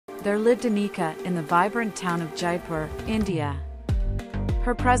there lived Anika in the vibrant town of Jaipur, India.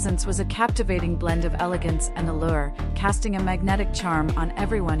 Her presence was a captivating blend of elegance and allure, casting a magnetic charm on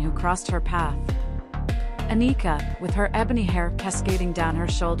everyone who crossed her path. Anika, with her ebony hair cascading down her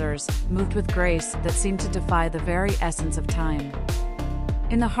shoulders, moved with grace that seemed to defy the very essence of time.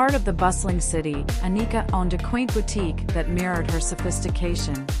 In the heart of the bustling city, Anika owned a quaint boutique that mirrored her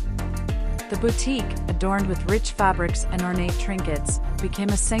sophistication. The boutique, adorned with rich fabrics and ornate trinkets, became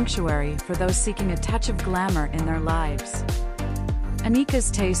a sanctuary for those seeking a touch of glamour in their lives.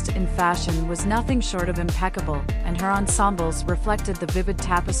 Anika's taste in fashion was nothing short of impeccable, and her ensembles reflected the vivid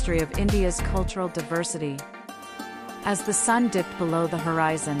tapestry of India's cultural diversity. As the sun dipped below the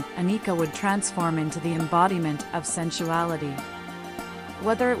horizon, Anika would transform into the embodiment of sensuality.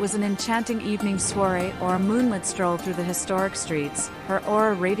 Whether it was an enchanting evening soiree or a moonlit stroll through the historic streets, her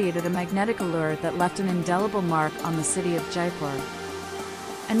aura radiated a magnetic allure that left an indelible mark on the city of Jaipur.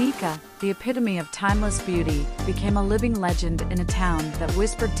 Anika, the epitome of timeless beauty, became a living legend in a town that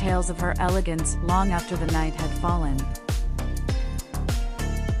whispered tales of her elegance long after the night had fallen.